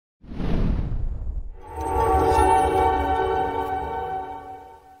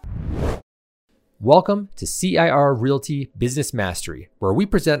Welcome to CIR Realty Business Mastery, where we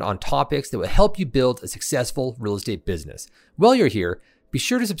present on topics that will help you build a successful real estate business. While you're here, be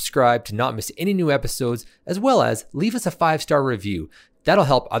sure to subscribe to not miss any new episodes, as well as leave us a 5-star review. That'll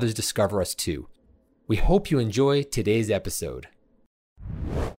help others discover us too. We hope you enjoy today's episode.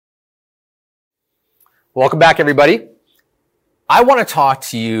 Welcome back, everybody. I want to talk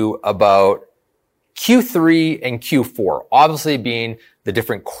to you about Q3 and Q4, obviously being the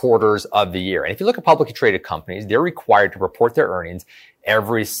different quarters of the year. And if you look at publicly traded companies, they're required to report their earnings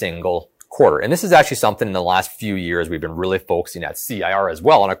every single quarter. And this is actually something in the last few years we've been really focusing at CIR as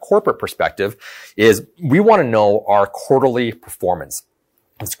well on a corporate perspective, is we want to know our quarterly performance.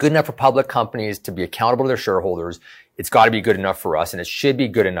 It's good enough for public companies to be accountable to their shareholders. It's got to be good enough for us, and it should be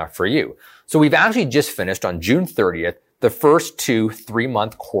good enough for you. So we've actually just finished on June 30th, the first 2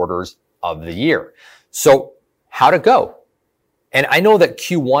 3-month quarters of the year. So how'd it go? And I know that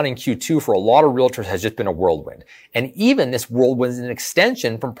Q1 and Q2 for a lot of realtors has just been a whirlwind. And even this whirlwind is an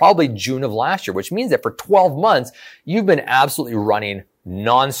extension from probably June of last year, which means that for 12 months, you've been absolutely running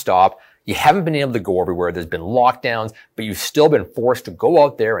nonstop. You haven't been able to go everywhere. There's been lockdowns, but you've still been forced to go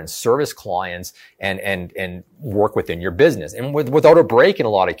out there and service clients and work within your business, and without a break in a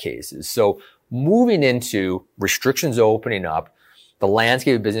lot of cases. So moving into restrictions opening up, the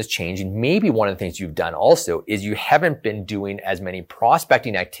landscape of business changing, maybe one of the things you've done also is you haven't been doing as many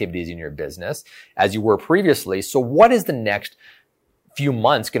prospecting activities in your business as you were previously. So what is the next few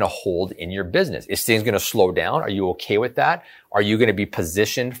months going to hold in your business? Is things going to slow down? Are you okay with that? Are you going to be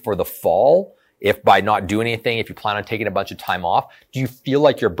positioned for the fall? If by not doing anything, if you plan on taking a bunch of time off, do you feel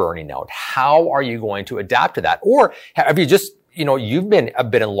like you're burning out? How are you going to adapt to that? Or have you just, you've been a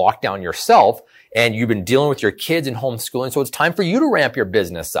bit in lockdown yourself, and you've been dealing with your kids and homeschooling, so it's time for you to ramp your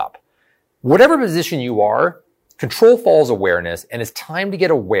business up. Whatever position you are, control falls awareness, and it's time to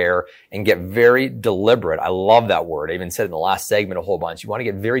get aware and get very deliberate. I love that word. I even said it in the last segment a whole bunch. You want to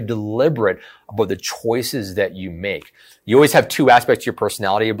get very deliberate about the choices that you make. You always have 2 aspects to your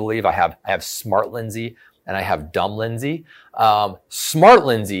personality, I believe. I have smart Lindsey and I have dumb Lindsey. Smart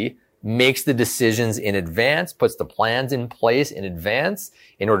Lindsey makes the decisions in advance, puts the plans in place in advance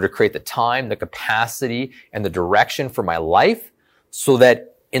in order to create the time, the capacity, and the direction for my life, so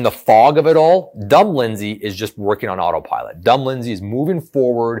that in the fog of it all, dumb Lindsey is just working on autopilot. Dumb Lindsey is moving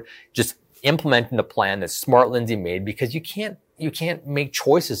forward, just implementing the plan that smart Lindsey made, because you can't make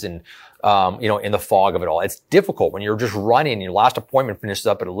choices in the fog of it all. It's difficult when you're just running and your last appointment finishes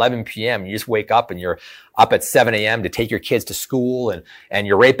up at 11 p.m. You just wake up and you're up at 7 a.m. to take your kids to school, and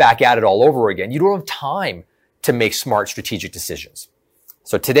you're right back at it all over again. You don't have time to make smart strategic decisions.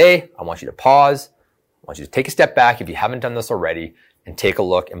 So today, I want you to pause. I want you to take a step back if you haven't done this already, and take a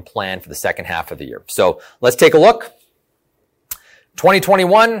look and plan for the second half of the year. So let's take a look.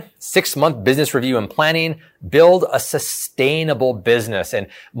 2021, 6-month business review and planning, build a sustainable business. And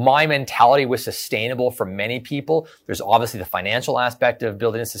my mentality with sustainable for many people, there's obviously the financial aspect of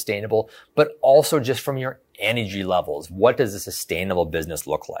building a sustainable, but also just from your energy levels. What does a sustainable business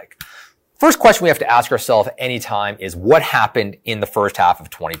look like? First question we have to ask ourselves anytime is, what happened in the first half of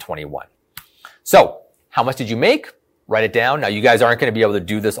 2021? So how much did you make? Write it down. Now, you guys aren't going to be able to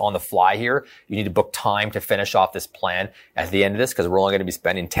do this on the fly here. You need to book time to finish off this plan at the end of this, because we're only going to be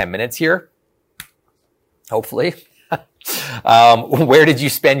spending 10 minutes here. Hopefully. Where did you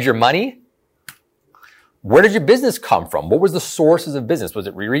spend your money? Where did your business come from? What was the sources of business? Was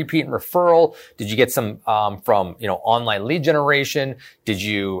it repeat and referral? Did you get some from online lead generation? Did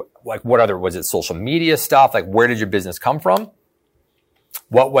you was it social media stuff? Where did your business come from?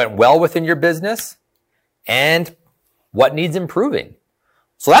 What went well within your business? And what needs improving?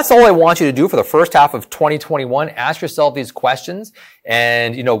 So that's all I want you to do for the first half of 2021. Ask yourself these questions,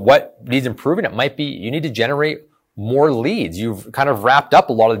 and what needs improving. It might be you need to generate more leads. You've kind of wrapped up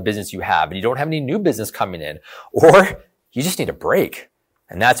a lot of the business you have, and you don't have any new business coming in, or you just need a break,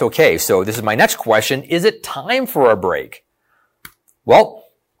 and that's okay. So this is my next question. Is it time for a break? Well,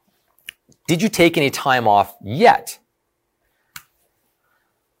 did you take any time off yet?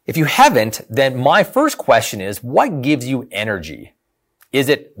 If you haven't, then my first question is, what gives you energy? Is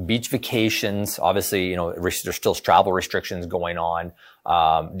it beach vacations? Obviously, there's still travel restrictions going on.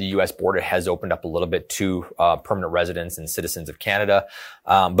 The U.S. border has opened up a little bit to permanent residents and citizens of Canada.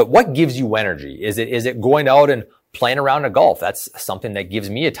 But what gives you energy? Is it going out and playing around a golf? That's something that gives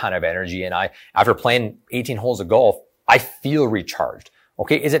me a ton of energy. And after playing 18 holes of golf, I feel recharged.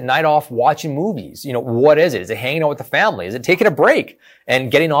 Okay, is it night off watching movies? What is it? Is it hanging out with the family? Is it taking a break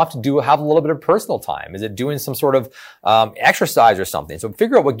and getting off to have a little bit of personal time? Is it doing some sort of exercise or something? So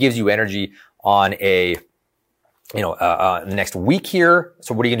figure out what gives you energy on a the next week here.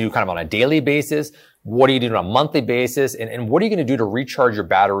 So what are you going to do kind of on a daily basis? What are you doing on a monthly basis? And what are you going to do to recharge your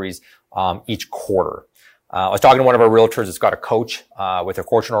batteries each quarter? I was talking to one of our realtors that's got a coach with a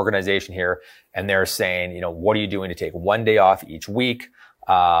coaching organization here, and they're saying, what are you doing to take one day off each week?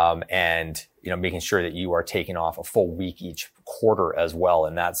 And making sure that you are taking off a full week each quarter as well.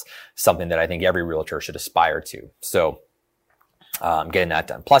 And that's something that I think every realtor should aspire to. So getting that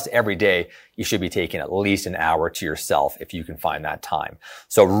done. Plus, every day you should be taking at least an hour to yourself if you can find that time.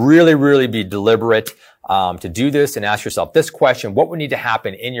 So really, really be deliberate to do this and ask yourself this question: what would need to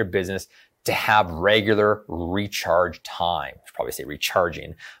happen in your business to have regular recharge time? I should probably say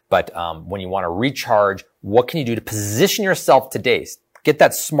recharging, but when you want to recharge, what can you do to position yourself today? Get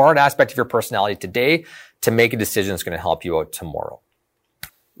that smart aspect of your personality today to make a decision that's going to help you out tomorrow.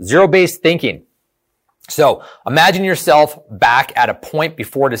 Zero-based thinking. So imagine yourself back at a point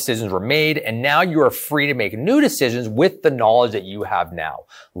before decisions were made, and now you are free to make new decisions with the knowledge that you have now.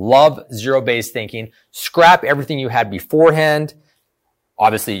 Love zero-based thinking. Scrap everything you had beforehand.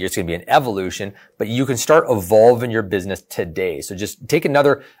 Obviously, it's going to be an evolution, but you can start evolving your business today. So just take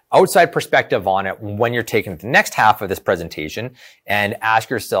another outside perspective on it when you're taking the next half of this presentation and ask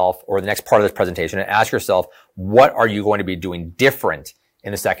yourself, or the next part of this presentation, and ask yourself, what are you going to be doing different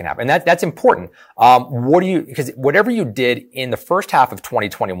in the second half? And that's important. Because whatever you did in the first half of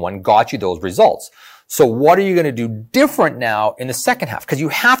 2021 got you those results. So what are you going to do different now in the second half? Because you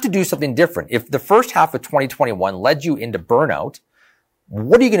have to do something different. If the first half of 2021 led you into burnout,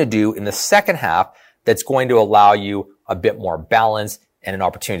 what are you going to do in the second half that's going to allow you a bit more balance and an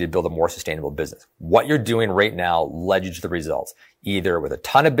opportunity to build a more sustainable business? What you're doing right now led you to the results, either with a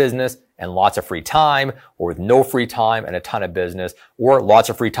ton of business and lots of free time, or with no free time and a ton of business, or lots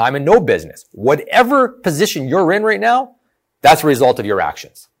of free time and no business. Whatever position you're in right now, that's a result of your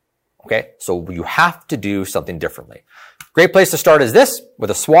actions. Okay? So you have to do something differently. Great place to start is this,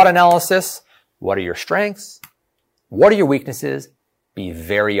 with a SWOT analysis. What are your strengths? What are your weaknesses? Be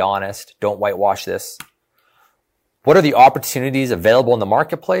very honest. Don't whitewash this. What are the opportunities available in the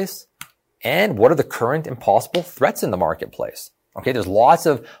marketplace? And what are the current and possible threats in the marketplace? Okay, there's lots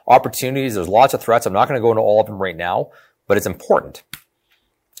of opportunities. There's lots of threats. I'm not going to go into all of them right now, but it's important.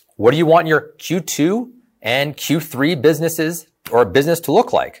 What do you want your Q2 and Q3 businesses or business to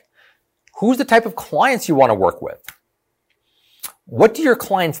look like? Who's the type of clients you want to work with? What do your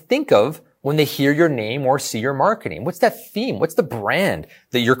clients think of when they hear your name or see your marketing? What's that theme? What's the brand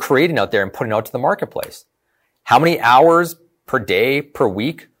that you're creating out there and putting out to the marketplace? How many hours per day, per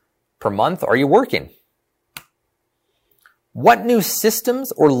week, per month are you working? What new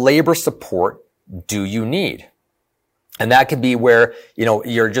systems or labor support do you need? And that could be where,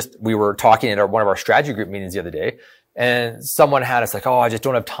 we were talking at one of our strategy group meetings the other day, and someone had us like, I just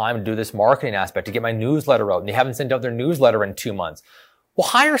don't have time to do this marketing aspect, to get my newsletter out, and they haven't sent out their newsletter in 2 months. Well,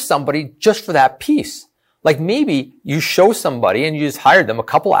 hire somebody just for that piece. Like maybe you show somebody and you just hire them a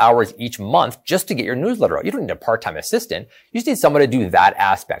couple hours each month just to get your newsletter out. You don't need a part-time assistant. You just need somebody to do that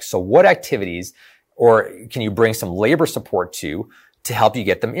aspect. So what activities or can you bring some labor support to help you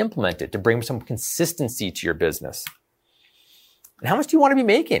get them implemented, to bring some consistency to your business? And how much do you want to be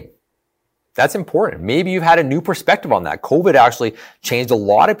making? That's important. Maybe you've had a new perspective on that. COVID actually changed a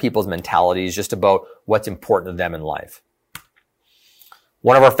lot of people's mentalities just about what's important to them in life.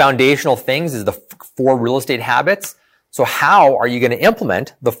 One of our foundational things is the 4 real estate habits. So how are you going to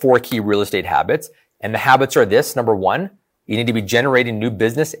implement the 4 key real estate habits? And the habits are this. Number 1, you need to be generating new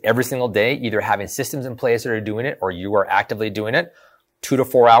business every single day, either having systems in place that are doing it or you are actively doing it. 2 to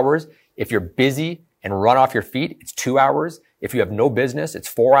 4 hours. If you're busy and run off your feet, it's 2 hours. If you have no business, it's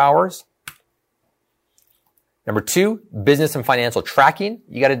 4 hours. Number 2, business and financial tracking.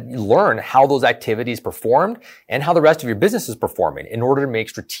 You got to learn how those activities performed and how the rest of your business is performing in order to make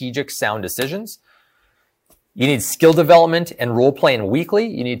strategic, sound decisions. You need skill development and role playing weekly.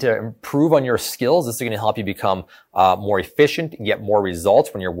 You need to improve on your skills. This is going to help you become more efficient and get more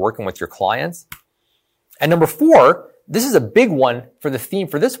results when you're working with your clients. And number 4, this is a big one for the theme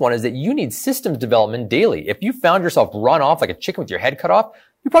for this one, is that you need systems development daily. If you found yourself run off like a chicken with your head cut off,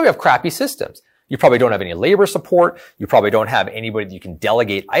 you probably have crappy systems. You probably don't have any labor support. You probably don't have anybody that you can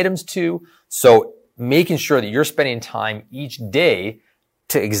delegate items to. So making sure that you're spending time each day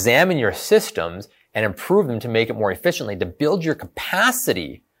to examine your systems and improve them to make it more efficiently, to build your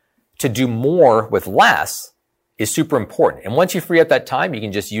capacity to do more with less is super important. And once you free up that time, you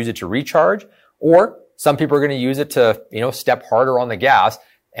can just use it to recharge, or some people are going to use it to, step harder on the gas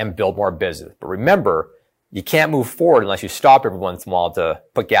and build more business. But remember, you can't move forward unless you stop every once in a while to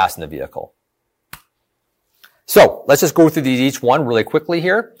put gas in the vehicle. So let's just go through these each one really quickly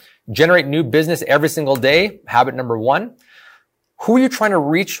here. Generate new business every single day. Habit number 1. Who are you trying to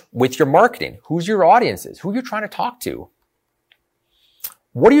reach with your marketing? Who's your audiences? Who are you trying to talk to?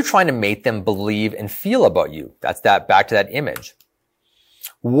 What are you trying to make them believe and feel about you? That's back to that image.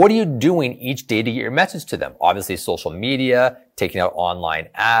 What are you doing each day to get your message to them? Obviously, social media, taking out online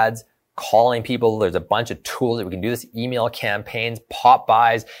ads, calling people. There's a bunch of tools that we can do this. Email campaigns, pop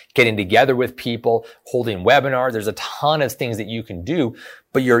buys, getting together with people, holding webinars. There's a ton of things that you can do,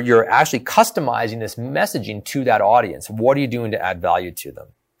 but you're actually customizing this messaging to that audience. What are you doing to add value to them?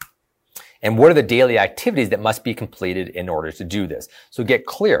 And what are the daily activities that must be completed in order to do this? So get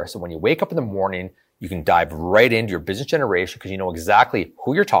clear. So when you wake up in the morning, you can dive right into your business generation because you know exactly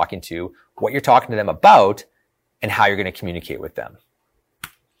who you're talking to, what you're talking to them about, and how you're going to communicate with them.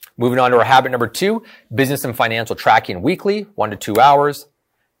 Moving on to our habit number 2, business and financial tracking weekly, 1 to 2 hours.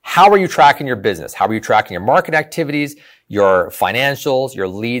 How are you tracking your business? How are you tracking your market activities, your financials, your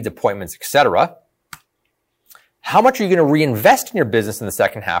leads, appointments, etc.? How much are you going to reinvest in your business in the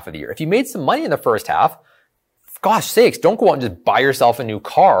second half of the year? If you made some money in the first half, gosh sakes, don't go out and just buy yourself a new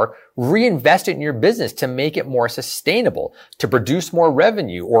car. Reinvest it in your business to make it more sustainable, to produce more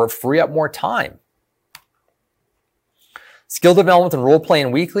revenue or free up more time. Skill development and role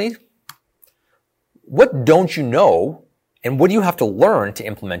playing weekly. What don't you know and what do you have to learn to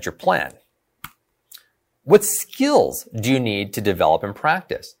implement your plan? What skills do you need to develop and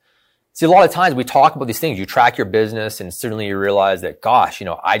practice? See, a lot of times we talk about these things. You track your business and suddenly you realize that, gosh,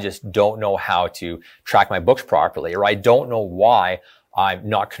 I just don't know how to track my books properly, or I don't know why I'm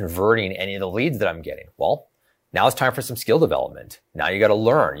not converting any of the leads that I'm getting. Well, now it's time for some skill development. Now you got to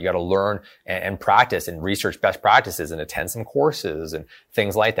learn. You got to learn and practice and research best practices and attend some courses and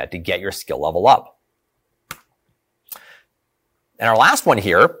things like that to get your skill level up. And our last one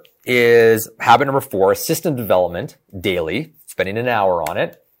here is habit number 4, system development daily, spending an hour on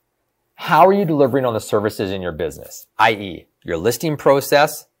it. How are you delivering on the services in your business? i.e., your listing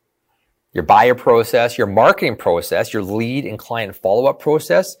process, your buyer process, your marketing process, your lead and client follow-up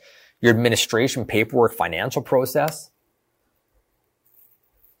process, your administration, paperwork, financial process.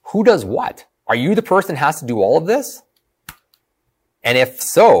 Who does what? Are you the person that has to do all of this? And if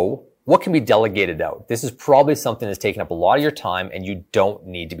so, what can be delegated out? This is probably something that's taking up a lot of your time and you don't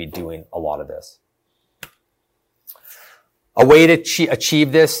need to be doing a lot of this. A way to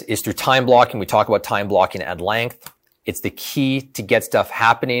achieve this is through time blocking. We talk about time blocking at length. It's the key to get stuff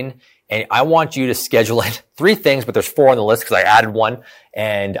happening. And I want you to schedule in 3 things, but there's 4 on the list because I added 1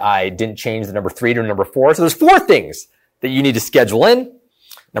 and I didn't change the number 3 to number 4. So there's 4 things that you need to schedule in.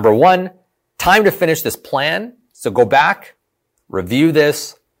 Number 1, time to finish this plan. So go back, review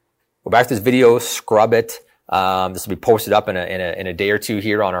this, go back to this video, scrub it. This will be posted up in a day or 2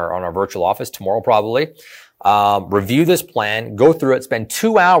 here on our virtual office tomorrow probably. Review this plan, go through it, spend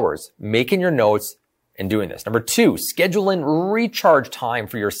 2 hours making your notes and doing this. Number 2, schedule in recharge time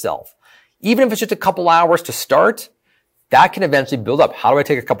for yourself. Even if it's just a couple hours to start, that can eventually build up. How do I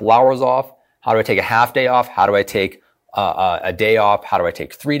take a couple hours off? How do I take a half day off? How do I take a day off? How do I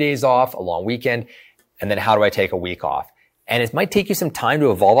take 3 days off, a long weekend? And then how do I take a week off? And it might take you some time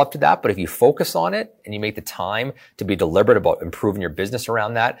to evolve up to that, but if you focus on it and you make the time to be deliberate about improving your business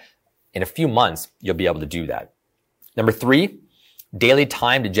around that, in a few months, you'll be able to do that. Number 3, daily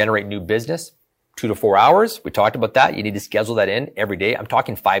time to generate new business, 2 to 4 hours. We talked about that. You need to schedule that in every day. I'm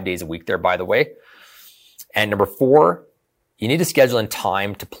talking 5 days a week there, by the way. And number 4, you need to schedule in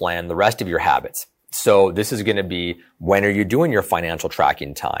time to plan the rest of your habits. So this is going to be, when are you doing your financial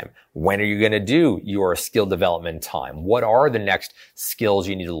tracking time? When are you going to do your skill development time? What are the next skills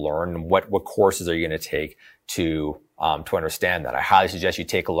you need to learn? What courses are you going to take to understand that? I highly suggest you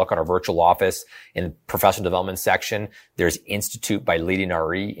take a look at our virtual office in the professional development section. There's Institute by Leading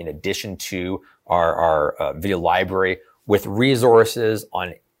RE in addition to our video library with resources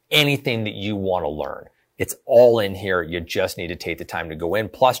on anything that you want to learn. It's all in here. You just need to take the time to go in,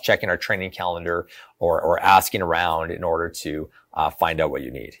 plus checking our training calendar or asking around in order to find out what you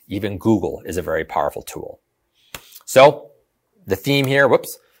need. Even Google is a very powerful tool. So the theme here,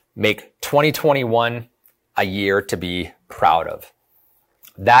 make 2021 a year to be proud of.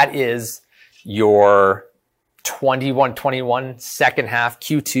 That is your 21 second half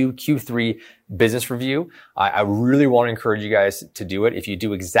Q2, Q3 business review. I really want to encourage you guys to do it. If you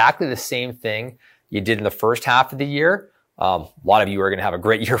do exactly the same thing you did in the first half of the year, a lot of you are going to have a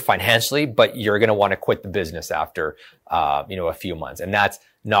great year financially, but you're going to want to quit the business after, a few months. And that's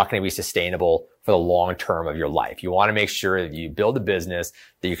not going to be sustainable for the long term of your life. You want to make sure that you build a business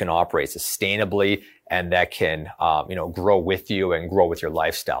that you can operate sustainably and that can, grow with you and grow with your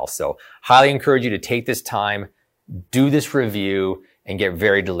lifestyle. So highly encourage you to take this time, do this review, and get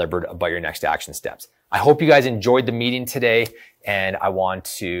very deliberate about your next action steps. I hope you guys enjoyed the meeting today, and I want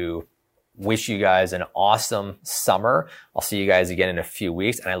to wish you guys an awesome summer. I'll see you guys again in a few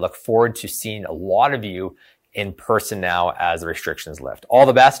weeks, and I look forward to seeing a lot of you in person now as the restrictions lift. All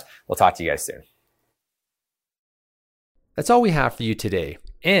the best. We'll talk to you guys soon. That's all we have for you today.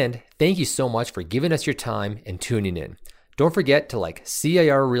 And thank you so much for giving us your time and tuning in. Don't forget to like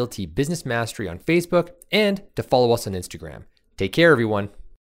CIR Realty Business Mastery on Facebook and to follow us on Instagram. Take care, everyone.